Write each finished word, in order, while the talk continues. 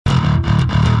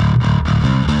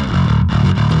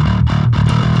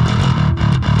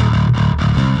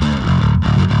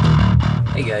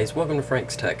guys, welcome to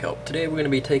Frank's Tech Help. Today we're going to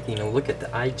be taking a look at the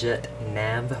iJet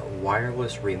Nav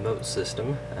wireless remote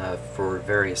system for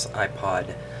various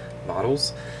iPod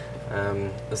models.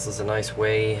 This is a nice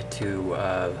way to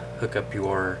hook up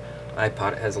your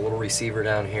iPod. It has a little receiver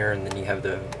down here, and then you have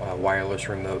the wireless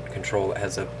remote control that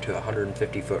has up to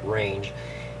 150-foot range,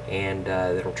 and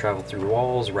it'll travel through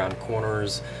walls, around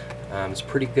corners. It's a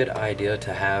pretty good idea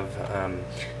to have,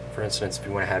 for instance, if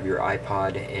you want to have your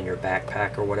iPod in your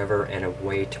backpack or whatever, and a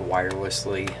way to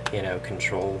wirelessly,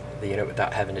 control the unit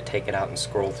without having to take it out and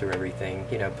scroll through everything,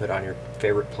 put on your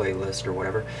favorite playlist or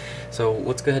whatever. So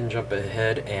let's go ahead and jump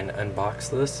ahead and unbox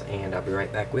this, and I'll be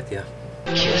right back with you.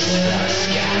 Kiss the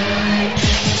sky,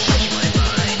 touch my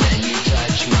mind, and you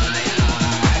touch my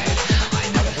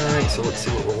heart. Alright, so let's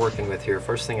see what we're working with here.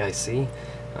 First thing I see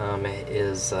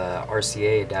is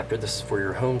RCA adapter. This is for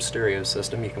your home stereo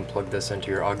system. You can plug this into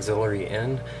your auxiliary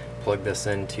in, plug this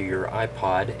into your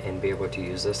iPod, and be able to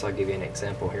use this. I'll give you an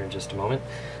example here in just a moment.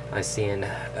 I see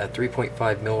a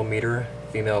 3.5 millimeter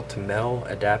female to male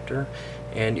adapter,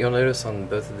 and you'll notice on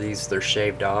both of these they're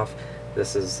shaved off.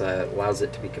 This is allows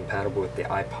it to be compatible with the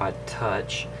iPod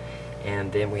Touch.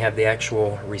 And then we have the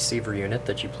actual receiver unit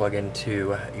that you plug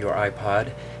into your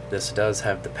iPod. This does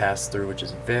have the pass-through, which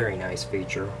is a very nice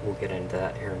feature. We'll get into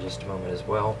that here in just a moment as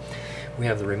well. We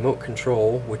have the remote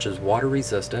control, which is water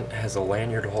resistant, has a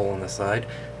lanyard hole on the side.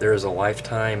 There is a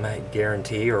lifetime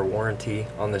guarantee or warranty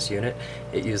on this unit.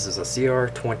 It uses a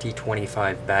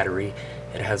CR2025 battery.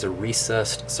 It has a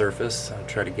recessed surface. I'll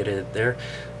try to get it there.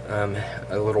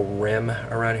 A little rim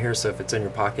around here, so if it's in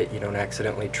your pocket you don't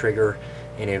accidentally trigger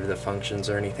any of the functions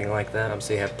or anything like that.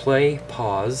 So you have play,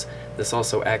 pause. This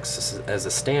also acts as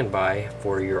a standby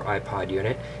for your iPod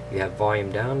unit. You have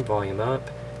volume down, volume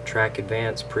up, track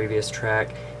advance, previous track.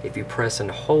 If you press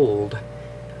and hold,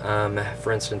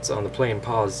 for instance on the play and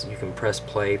pause, you can press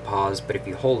play, pause, but if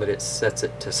you hold it, it sets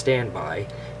it to standby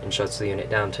and shuts the unit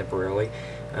down temporarily.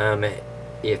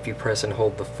 If you press and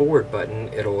hold the forward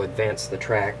button, it'll advance the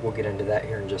track. We'll get into that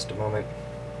here in just a moment.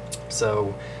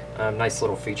 So nice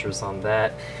little features on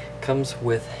that. Comes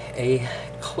with a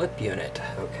clip unit.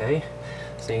 Okay,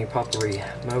 so you pop the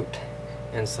remote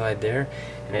inside there,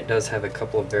 and it does have a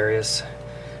couple of various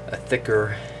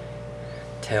thicker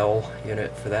tail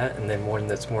unit for that, and then one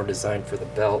that's more designed for the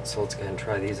belt. So let's go ahead and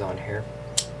try these on here.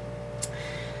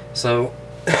 So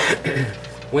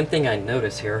one thing I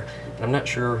notice here, and I'm not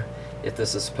sure if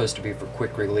this is supposed to be for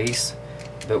quick release,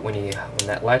 but when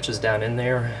that latches down in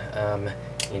there,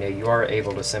 you are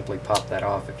able to simply pop that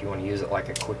off if you want to use it like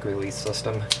a quick release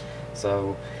system.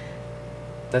 So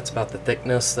that's about the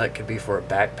thickness. That could be for a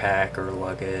backpack or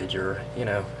luggage or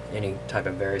any type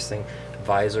of various thing.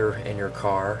 Visor in your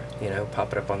car,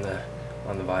 pop it up on the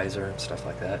visor and stuff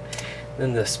like that.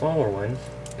 Then the smaller one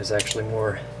is actually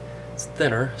it's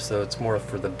thinner, so it's more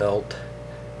for the belt.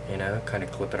 Kind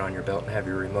of clip it on your belt and have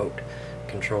your remote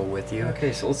control with you.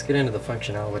 Okay, so let's get into the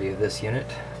functionality of this unit.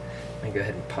 Let me go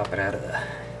ahead and pop it out of the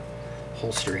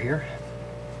holster here.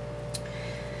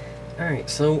 Alright,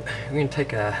 so we're going to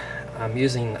take I'm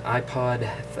using iPod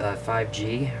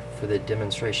 5G for the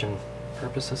demonstration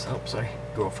purposes. Oh, sorry,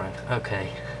 girlfriend. Okay,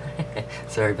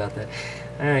 sorry about that.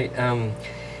 Alright,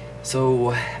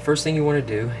 so first thing you want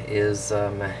to do is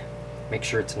make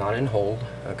sure it's not in hold,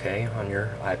 okay, on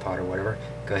your iPod or whatever.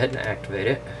 Go ahead and activate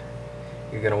it.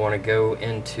 You're going to want to go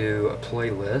into a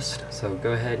playlist, so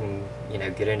go ahead and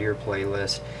get into your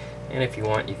playlist, and if you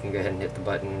want you can go ahead and hit the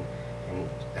button and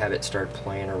have it start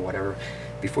playing or whatever.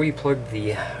 Before you plug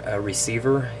the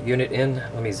receiver unit in,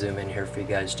 let me zoom in here for you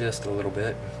guys just a little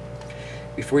bit.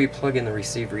 Before you plug in the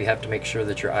receiver, you have to make sure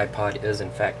that your iPod is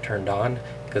in fact turned on,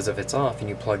 because if it's off and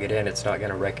you plug it in, it's not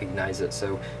going to recognize it.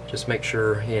 So just make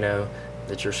sure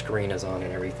that your screen is on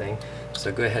and everything.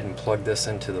 So go ahead and plug this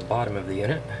into the bottom of the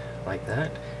unit like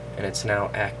that, and it's now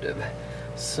active.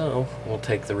 So we'll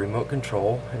take the remote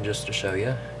control, and just to show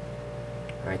you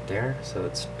right there, so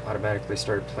it's automatically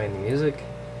started playing the music.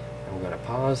 I'm going to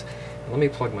pause. Let me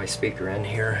plug my speaker in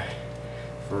here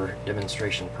for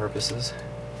demonstration purposes.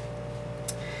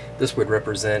 This would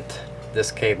represent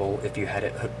this cable if you had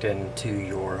it hooked into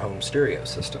your home stereo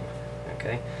system.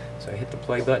 Okay, so hit the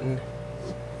play button,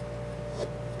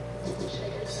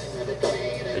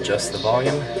 adjust the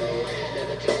volume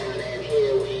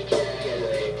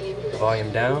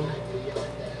down,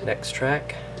 next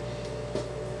track,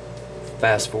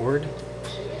 fast forward,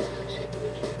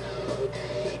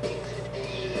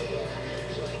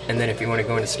 and then if you want to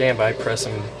go into standby, press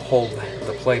and hold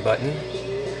the play button,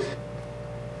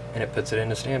 and it puts it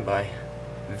into standby.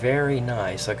 Very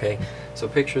nice. Okay, so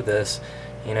picture this.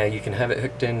 You can have it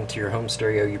hooked into your home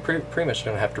stereo. You pretty much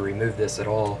don't have to remove this at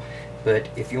all. But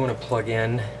if you want to plug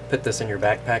in, put this in your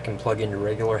backpack and plug in your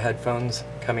regular headphones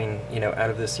coming, out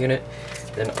of this unit,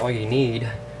 then all you need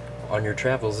on your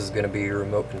travels is going to be your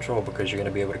remote control, because you're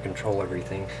going to be able to control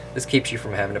everything. This keeps you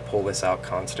from having to pull this out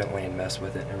constantly and mess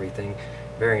with it and everything.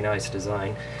 Very nice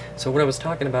design. So what I was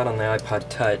talking about on the iPod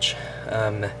Touch,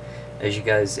 as you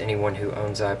guys, anyone who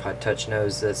owns iPod Touch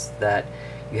knows, is that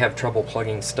you have trouble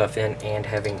plugging stuff in and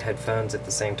having headphones at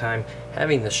the same time.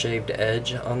 Having the shaved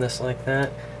edge on this like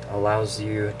that allows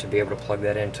you to be able to plug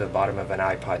that into the bottom of an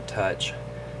iPod Touch.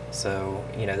 So,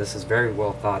 this is very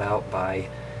well thought out by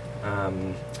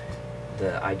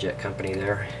the iJet company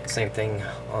there. Same thing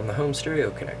on the home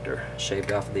stereo connector.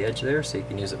 Shaved off the edge there, so you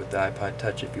can use it with the iPod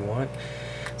Touch if you want.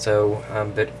 So,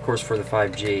 but of course for the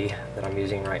 5G that I'm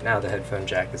using right now, the headphone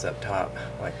jack is up top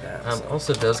like that.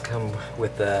 Also does come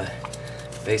with a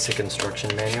basic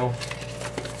instruction manual.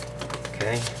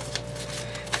 Okay.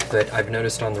 But I've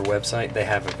noticed on their website they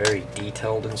have a very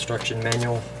detailed instruction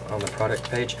manual on the product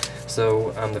page.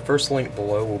 So the first link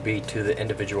below will be to the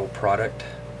individual product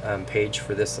page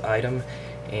for this item,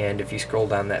 and if you scroll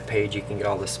down that page you can get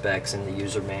all the specs and the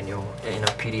user manual in a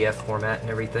PDF format and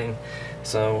everything.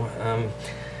 So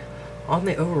on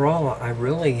the overall, I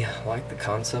really like the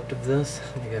concept of this.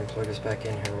 Let me go and plug this back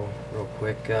in here real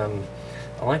quick.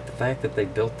 I like the fact that they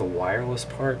built the wireless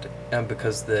part,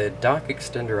 because the dock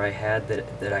extender I had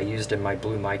that I used in my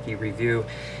Blue Mikey review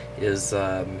is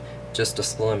just a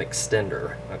slim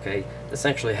extender. Okay, this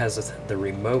actually has the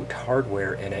remote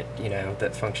hardware in it,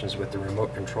 that functions with the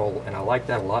remote control, and I like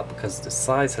that a lot because the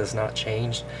size has not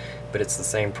changed, but it's the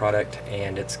same product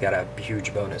and it's got a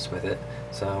huge bonus with it.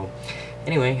 So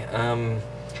anyway,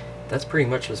 that's pretty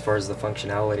much as far as the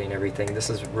functionality and everything. This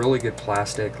is really good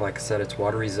plastic. Like I said, it's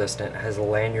water resistant, has a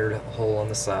lanyard hole on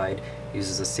the side,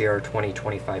 uses a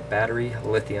CR2025 battery,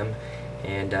 lithium,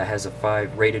 and has a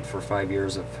rated for 5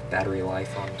 years of battery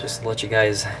life on it. Just to let you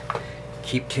guys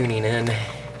keep tuning in,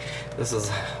 this is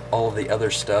all of the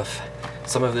other stuff.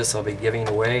 Some of this I'll be giving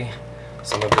away,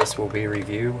 some of this will be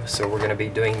review. So we're going to be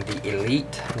doing the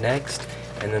Elite next,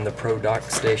 and then the Pro Dock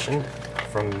Station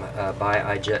from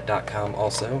buyIJet.com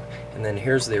also, and then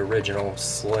here's the original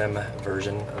slim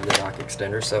version of the dock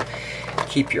extender. So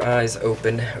keep your eyes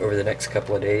open over the next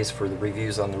couple of days for the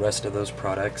reviews on the rest of those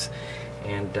products,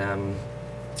 and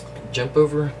jump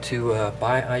over to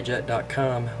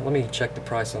buyIJet.com. Let me check the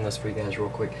price on this for you guys real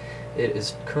quick. It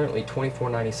is currently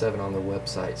 $24.97 on their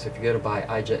website. So if you go to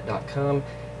buyIJet.com,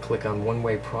 click on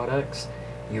one-way products,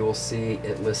 you will see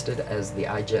it listed as the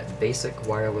iJet Basic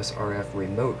Wireless RF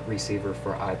Remote Receiver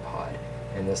for iPod,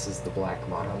 and this is the black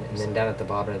model. And then down at the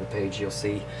bottom of the page you'll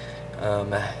see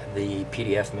the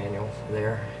PDF manual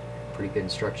there, pretty good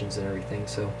instructions and everything.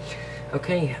 So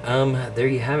okay, there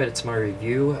you have it. It's my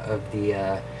review of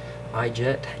the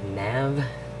iJet Nav,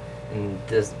 and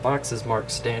this box is marked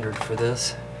standard for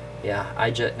this. Yeah,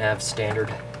 iJet Nav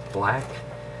standard black.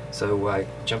 So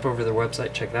jump over to their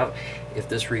website, check it out. If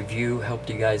this review helped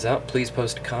you guys out, please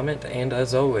post a comment, and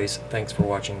as always, thanks for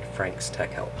watching Frank's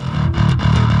Tech Help.